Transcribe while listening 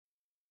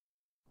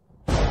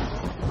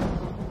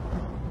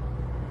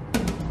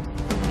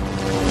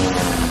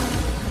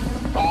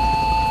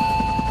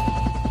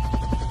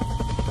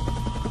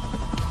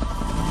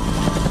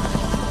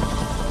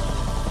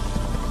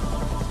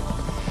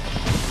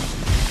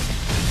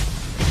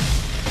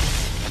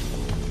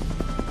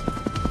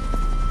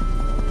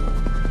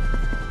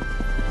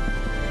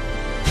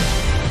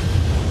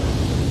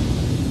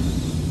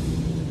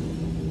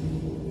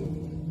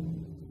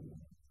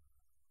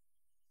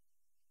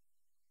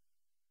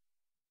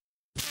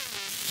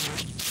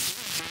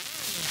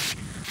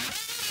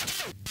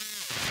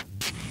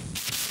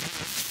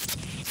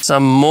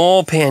Some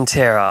more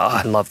Pantera. Oh,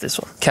 I love this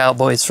one.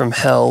 Cowboys from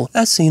Hell,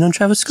 as seen on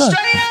Travis Scott.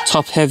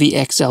 Top heavy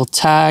XL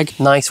tag.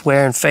 Nice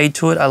wear and fade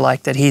to it. I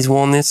like that he's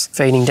worn this.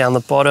 Fading down the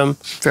bottom.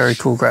 Very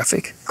cool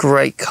graphic.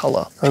 Great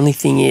color. Only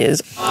thing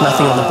is,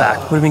 nothing on the back.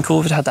 Would have been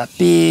cool if it had that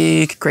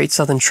big Great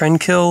Southern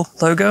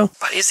Trendkill logo.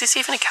 But is this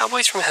even a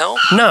Cowboys from Hell?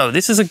 No,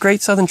 this is a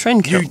Great Southern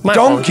Trendkill. You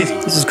donkey!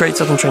 This is Great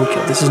Southern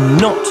Trendkill. This is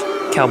not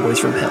Cowboys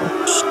from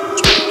Hell.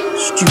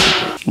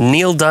 Stupid.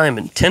 Neil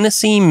Diamond,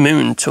 Tennessee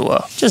Moon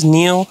Tour. Just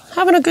Neil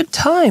having a good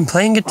time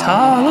playing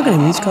guitar. Look at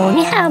him, he's going,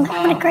 yeah, I'm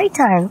having a great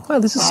time. Wow,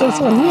 this is so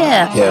fun.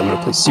 Yeah. Yeah, I'm going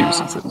to play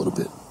seriously for a little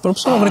bit. But I'm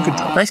still having a good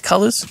time. Nice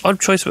colors. Odd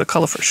choice of a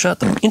color for a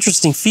shirt though.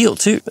 Interesting feel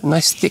too. A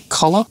nice thick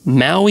collar.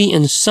 Maui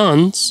and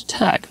Sons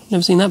tag.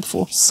 Never seen that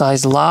before.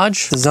 Size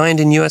large. Designed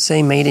in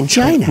USA, made in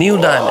China.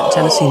 Neil Diamond,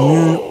 Tennessee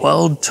Moon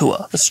World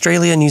Tour.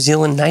 Australia, New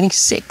Zealand,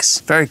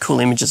 96. Very cool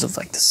images of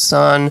like the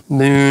sun,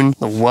 moon,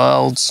 the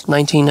worlds.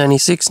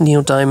 1996,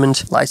 Neil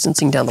Diamond.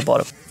 Licensing down the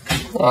bottom.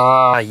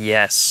 Ah,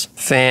 yes.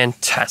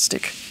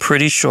 Fantastic.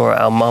 Pretty sure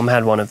our mum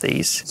had one of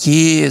these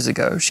years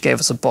ago. She gave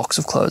us a box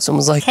of clothes and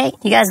was like, hey,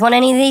 you guys want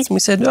any of these? And we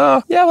said,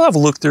 oh, yeah, we'll have a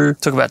look through.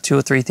 Took about 2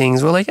 or 3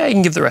 things. We're like, yeah, you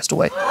can give the rest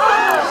away.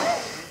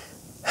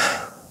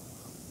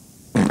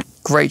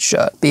 Great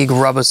shirt. Big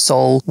rubber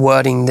sole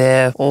wording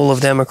there. All of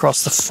them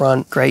across the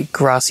front. Great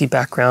grassy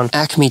background.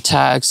 Acme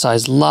tag,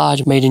 size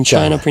large, made in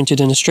China,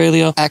 printed in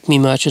Australia. Acme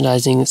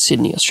merchandising,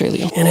 Sydney,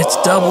 Australia. And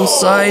it's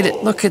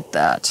double-sided. Look at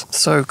that.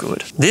 So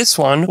good. This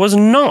one was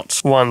not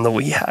one that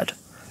we had.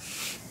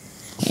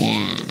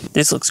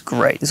 This looks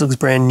great. This looks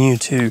brand new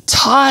too.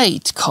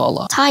 Tight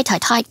collar. Tight.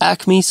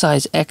 Acme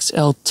size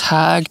XL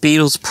tag.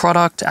 Beatles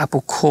product.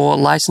 Apple Core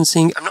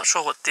licensing. I'm not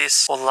sure what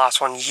this or the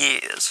last one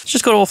is.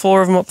 Just got all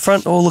 4 of them up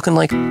front, all looking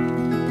like...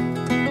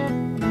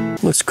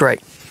 Looks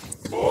great.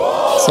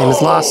 Same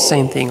as last,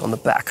 same thing on the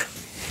back.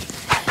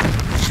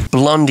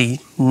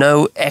 Blondie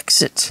No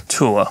Exit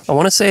Tour. I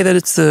want to say that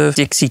it's the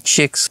Dixie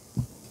Chicks.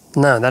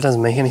 No, that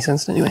doesn't make any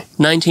sense anyway.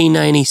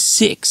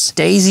 1996,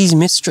 Daisy's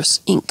Mistress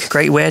Inc.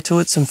 Great wear to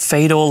it, some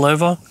fade all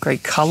over,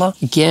 great color.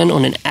 Again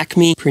on an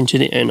Acme,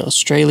 printed in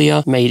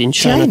Australia, made in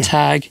China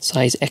tag,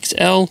 size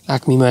XL,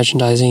 Acme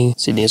merchandising,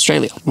 Sydney,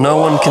 Australia. No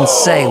one can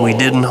say we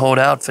didn't hold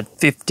out for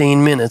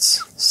 15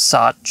 minutes.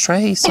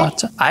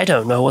 Sartre? I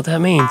don't know what that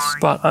means,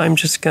 but I'm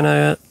just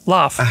gonna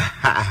laugh.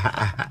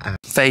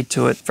 Fade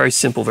to it, very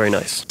simple, very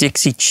nice.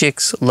 Dixie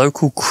Chicks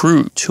Local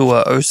Crew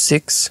Tour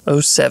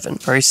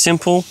 06-07. Very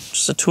simple,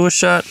 just a tour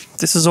shirt.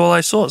 This is all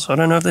I saw, so I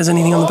don't know if there's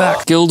anything on the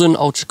back. Gildan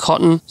Ultra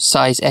Cotton,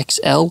 size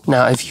XL.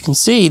 Now, if you can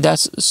see,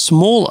 that's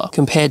smaller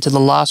compared to the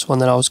last one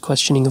that I was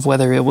questioning of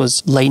whether it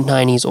was late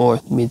 90s or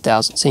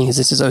mid-1000s. Seeing as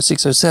this is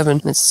 06-07,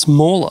 and it's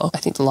smaller, I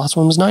think the last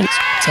one was 90s.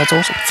 So that's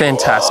awesome.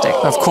 Fantastic.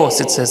 Of course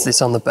it says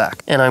this on the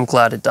back, and I'm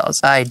glad it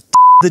does.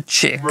 The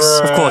Chicks.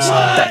 Of course,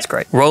 that's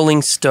great.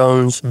 Rolling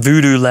Stones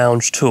Voodoo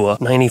Lounge Tour,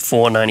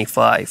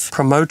 94-95.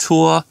 Promo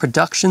Tour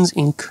Productions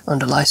Inc.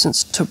 under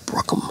license to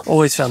Brockham.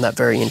 Always found that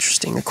very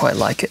interesting. I quite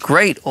like it.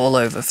 Great all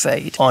over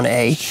fade on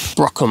a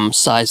Brockham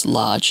size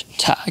large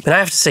tag. And I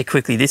have to say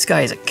quickly, this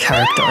guy is a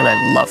character and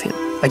I love him.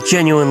 I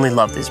genuinely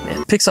love this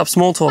man. Picks up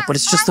small talk, but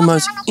it's just the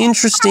most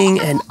interesting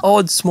and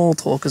odd small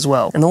talk as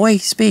well. And the way he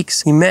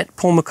speaks, he met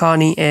Paul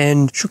McCartney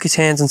and shook his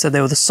hands and said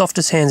they were the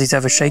softest hands he's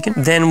ever shaken.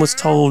 Then was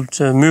told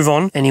to move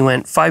on, and he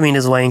went 5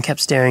 meters away and kept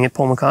staring at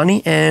Paul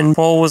McCartney, and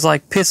Paul was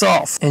like, piss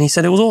off. And he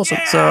said it was awesome,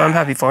 so I'm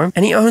happy for him.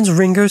 And he owns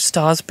Ringo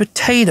Starr's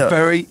potato.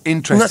 Very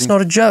interesting. And that's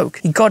not a joke.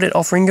 He got it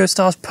off Ringo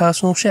Starr's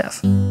personal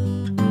chef.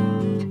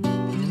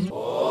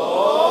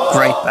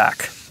 Great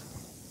back.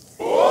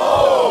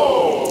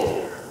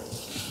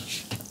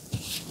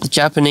 The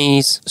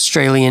Japanese,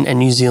 Australian, and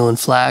New Zealand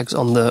flags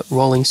on the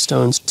Rolling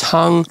Stones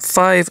tongue.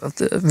 5 of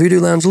the Voodoo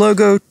Lounge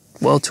logo.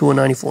 World Tour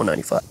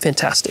 94-95.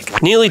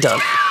 Fantastic. Nearly done.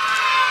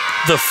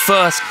 The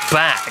first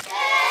bag.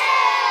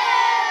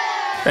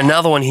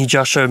 Another one he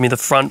just showed me the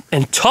front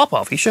and top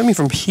of. He showed me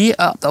from here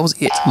up. That was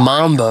it.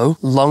 Mambo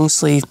long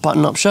sleeve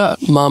button-up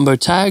shirt. Mambo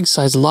tag,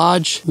 size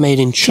large, made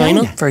in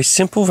China. Very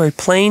simple, very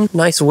plain.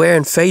 Nice wear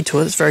and fade to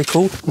it. It's very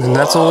cool. And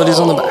that's all it is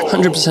on the back.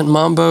 100%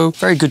 Mambo.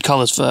 Very good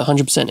colors for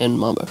 100% in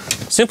Mambo.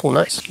 Simple,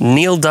 nice.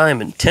 Neil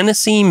Diamond,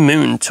 Tennessee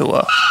Moon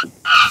Tour.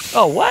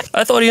 Oh, what?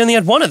 I thought he only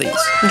had 1 of these.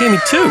 He gave me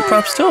 2.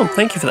 Props to him.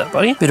 Thank you for that,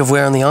 buddy. Bit of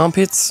wear on the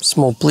armpits.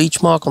 Small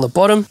bleach mark on the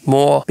bottom.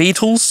 More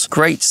Beatles.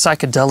 Great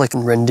psychedelic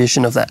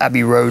rendition of the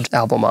Abbey Road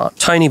album art.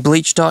 Tiny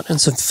bleach dot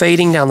and some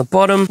fading down the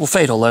bottom. Well,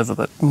 fade all over,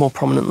 but more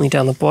prominently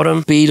down the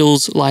bottom.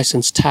 Beatles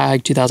license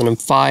tag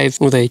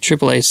 2005 with a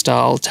AAA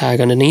style tag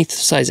underneath,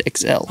 size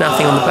XL.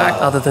 Nothing on the back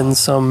other than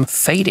some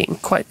fading.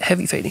 Quite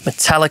heavy fading.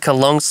 Metallica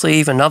long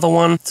sleeve, another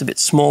one. It's a bit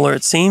smaller,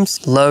 it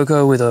seems.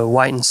 Logo with a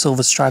white and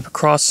silver stripe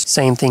across.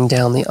 Same thing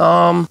down the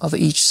arm of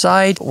each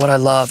side. But what I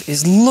love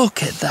is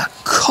look at that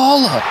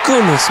collar.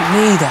 Goodness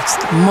me, that's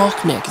the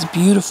mock neck. It's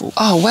beautiful.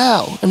 Oh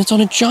wow, and it's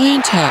on a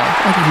giant tag.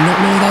 I did not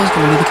know that was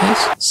going to be the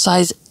case.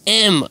 Size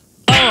M.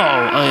 Oh,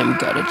 I am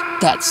gutted.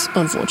 That's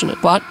unfortunate,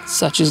 but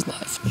such is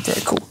life.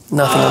 Very cool.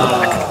 Nothing on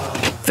the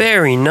back.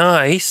 Very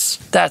nice.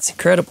 That's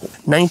incredible.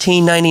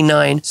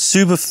 1999,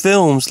 Suba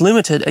Films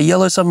Limited, a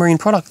Yellow Submarine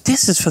product.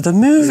 This is for the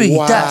movie.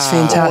 Wow. That's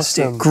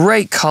fantastic. Awesome.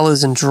 Great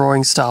colors and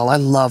drawing style. I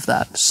love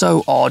that.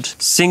 So odd.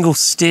 Single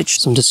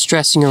stitch, some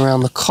distressing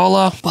around the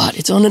collar, but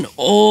it's on an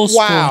all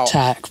sport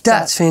tag.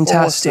 That's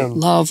fantastic. awesome.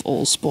 Love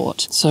all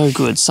sport. So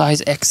good.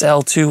 Size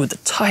XL too with the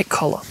tight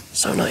collar.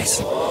 So nice.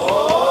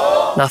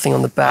 Nothing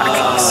on the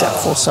back except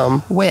for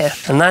some wear.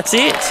 And that's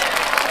it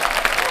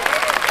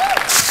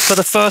for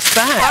the first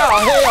bag. Oh,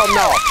 hell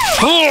no.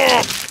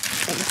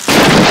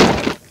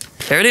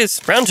 There it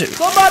is, round 2.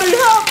 Somebody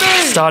help me.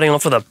 Starting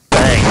off with a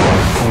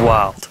bang.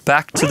 Wild.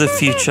 Back to the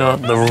Future,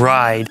 the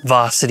Ride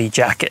varsity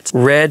jacket.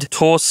 Red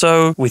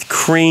torso with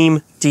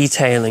cream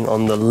detailing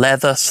on the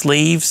leather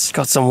sleeves.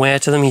 Got some wear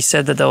to them. He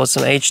said that there was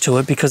some age to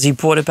it because he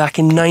bought it back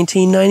in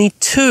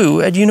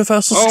 1992 at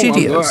Universal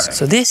Studios.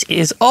 So this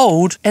is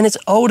old, and it's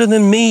older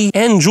than me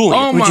and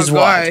Julian, which is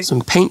why.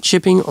 Some paint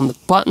chipping on the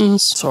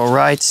buttons. It's all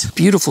right.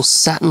 Beautiful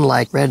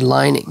satin-like red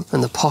lining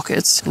in the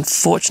pockets.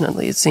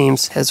 Unfortunately, it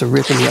seems has a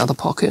rip in the other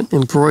pocket.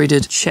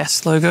 Embroidered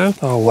chest logo.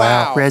 Oh,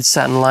 wow. Red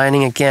satin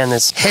lining. Again,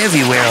 there's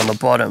heavy wear on the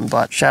bottom,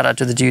 but shout out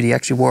to the dude, he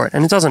actually wore it.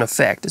 And it doesn't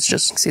affect. It's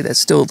just, see, there's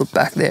still the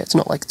back there. It's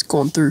not like it's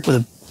gone through. With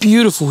a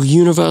beautiful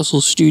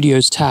Universal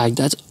Studios tag.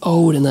 That's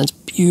old and that's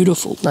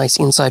beautiful. Nice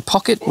inside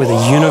pocket with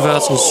a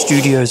Universal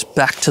Studios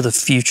Back to the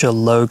Future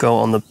logo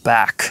on the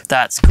back.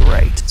 That's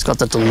great. It's got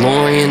the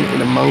DeLorean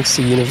in amongst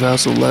the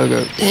Universal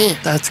logo.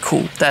 That's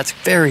cool. That's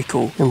very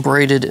cool.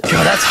 Embroidered.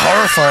 God, that's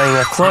horrifying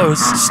up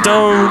close.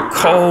 Stone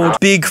Cold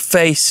Big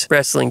Face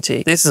wrestling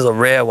tee. This is a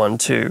rare one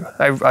too.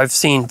 I've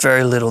seen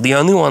very little. The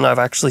only one I've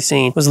actually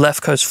seen was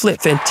Left Coast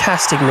Flip.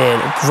 Fantastic man.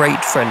 A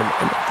great friend of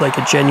mine. Like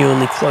a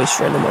genuinely close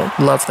friend of mine.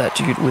 Love that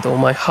dude with all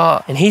my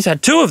heart. And he's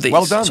had 2 of these.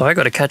 Well done. So I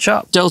got to catch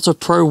up. Delta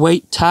Pro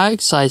weight tag,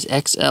 size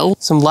XL.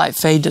 Some light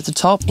fade at the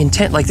top.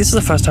 Intent, like this is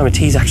the first time a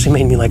tee's actually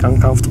made me like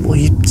uncomfortable.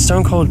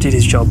 Stone Cold did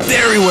his job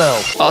very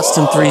well.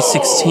 Austin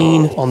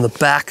 316 on the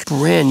back.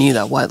 Brand new,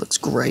 that white looks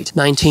great.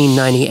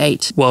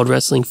 1998, World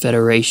Wrestling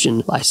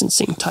Federation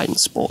licensing Titan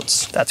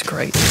Sports. That's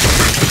great.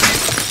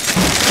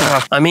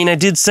 I mean, I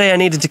did say I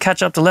needed to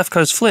catch up to Left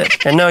Coast Flip.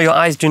 And no, your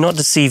eyes do not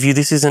deceive you.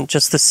 This isn't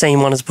just the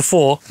same one as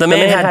before. The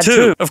man had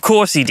 2. Of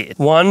course he did.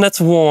 One that's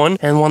worn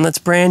and one that's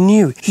brand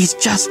new. He's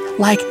just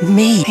like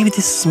me. Maybe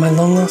this is my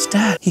long lost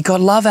dad. He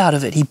got love out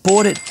of it. He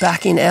bought it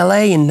back in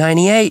LA in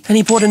 98. And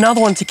he bought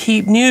another one to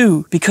keep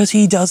new because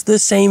he does the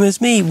same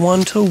as me.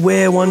 One to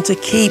wear, one to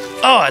keep.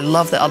 Oh, I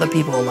love that other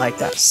people are like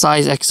that.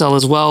 Size XL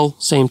as well.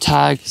 Same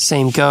tag,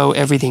 same go.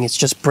 Everything is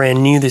just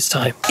brand new this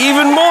time.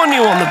 Even more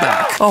new on the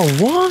back. Oh,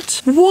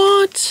 what?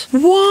 What?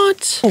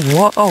 What? Oh,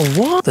 what? Oh,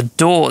 what? The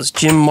Doors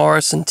Jim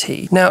Morrison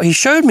tee. Now, he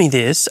showed me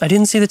this. I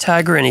didn't see the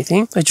tag or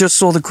anything. I just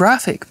saw the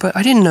graphic, but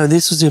I didn't know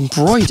this was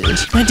embroidered.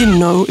 I didn't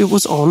know it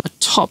was on a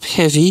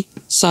top-heavy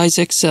size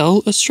XL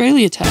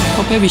Australia tag.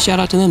 Top-heavy, shout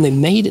out to them. They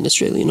made in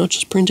Australia, not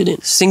just printed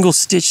in. Single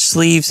stitch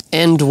sleeves,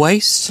 end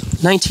waist.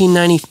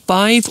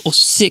 1995 or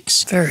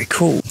 6. Very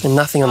cool. And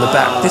nothing on the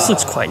back. This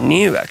looks quite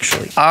new,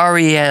 actually.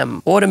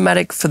 REM,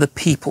 Automatic for the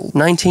People.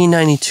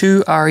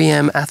 1992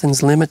 REM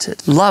Athens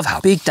Limited. Love how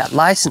big that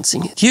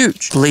licensing is.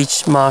 Huge.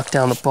 Bleach mark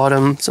down the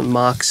bottom, some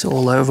marks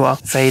all over,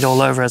 fade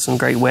all over, has some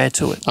great wear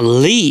to it. A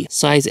Lee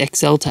size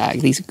XL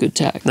tag. These are good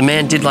tags. The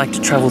man did like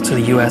to travel to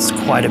the US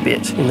quite a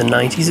bit in the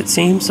 90s, it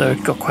seems, so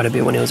got quite a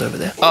bit when he was over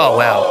there. Oh,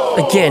 wow.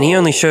 Again, he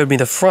only showed me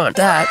the front.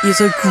 That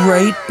is a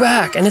great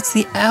back, and it's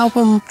the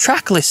album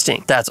track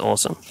listing. That's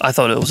awesome. I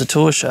thought it was a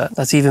tour shirt.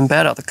 That's even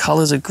better. The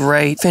colors are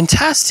great.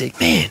 Fantastic.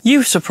 Man,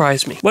 you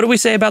surprised me. What did we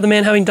say about the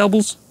man having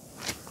doubles?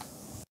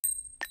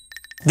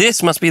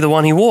 This must be the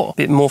one he wore.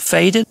 Bit more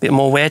faded, bit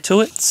more wear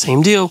to it.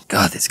 Same deal.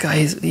 God, this guy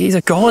he's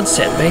a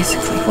godsend,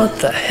 basically. What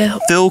the hell?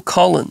 Phil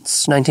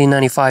Collins,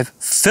 1995.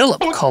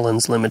 Philip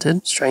Collins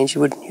Limited. Strange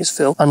you wouldn't use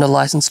Phil. Under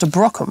license to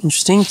Brockham.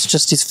 Interesting. It's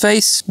just his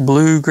face.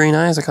 Blue, green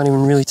eyes. I can't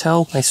even really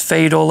tell. Nice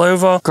fade all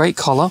over. Great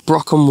collar.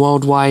 Brockham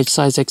Worldwide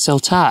size XL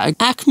tag.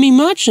 Acme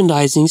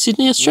Merchandising,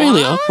 Sydney,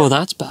 Australia. Well,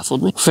 that's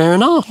baffled me. Fair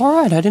enough. All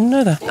right, I didn't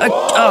know that.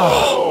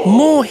 Oh,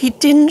 more he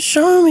didn't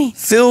show me.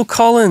 Phil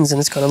Collins,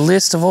 and it's got a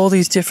list of all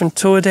these different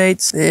tours.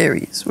 Dates. There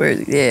he is. Where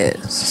is he? Yeah,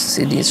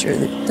 Sydney,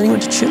 Australia. Then he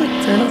went to Chile.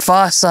 Fair enough.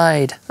 Far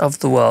Side of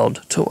the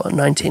World Tour,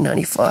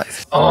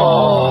 1995.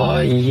 Oh,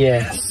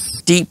 yes.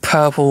 Deep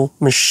Purple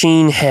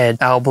Machine Head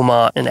album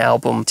art and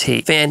album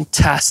tee.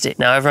 Fantastic.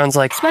 Now everyone's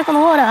like, Smoke on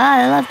the Water.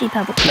 I love Deep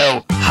Purple.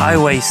 no,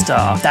 Highway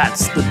Star.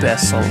 That's the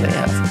best song they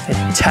have.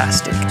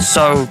 Fantastic.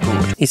 So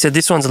good. He said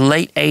this one's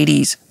late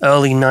 80s,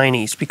 early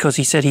 90s because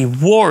he said he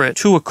wore it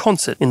to a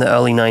concert in the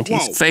early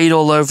 90s. Whoa. Fade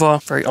all over.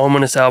 Very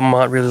ominous album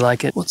art. Really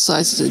like it. What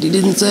size is it? He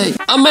didn't say.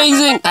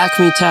 Amazing.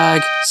 Acme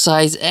tag.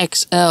 Size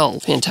XL.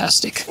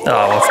 Fantastic.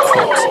 Oh, of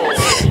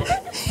course.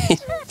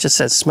 Just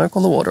says Smoke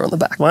on the Water on the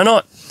back. Why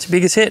not? It's the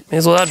biggest hit. May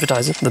as well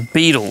advertise it. The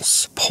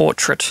Beatles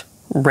Portrait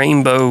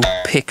Rainbow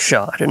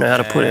Picture. I don't know how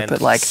to put it, but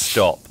like...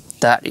 Stop.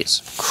 That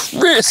is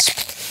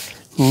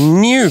crisp.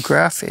 New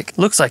graphic.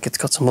 Looks like it's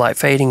got some light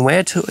fading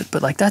wear to it,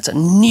 but like that's a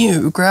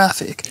new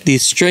graphic. The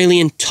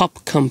Australian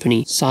Top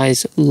Company,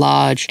 size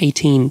large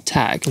 18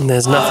 tag. And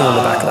there's nothing on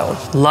the back of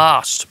that one.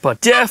 Last, but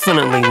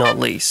definitely not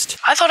least.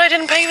 I thought I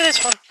didn't pay for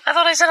this one. I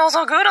thought I said I was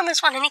all good on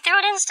this one, and he threw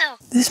it in still.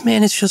 This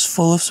man is just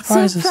full of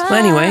surprises. Well,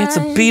 anyway, it's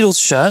a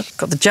Beatles shirt.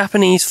 Got the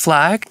Japanese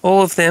flag.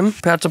 All of them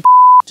about to...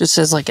 Just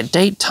says like a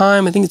date,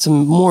 time. I think it's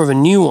more of a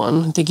new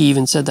one. I think he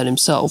even said that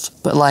himself.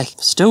 But like,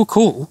 still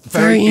cool.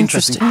 Very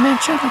interesting. Man,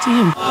 shout out to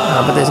him.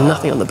 But there's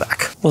nothing on the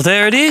back. Well,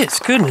 there it is.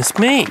 Goodness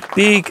me.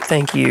 Big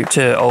thank you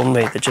to Old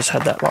Mate that just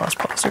had that last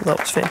parcel. That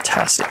was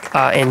fantastic.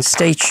 And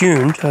stay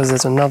tuned because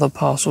there's another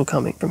parcel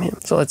coming from him.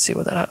 So let's see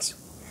what that has.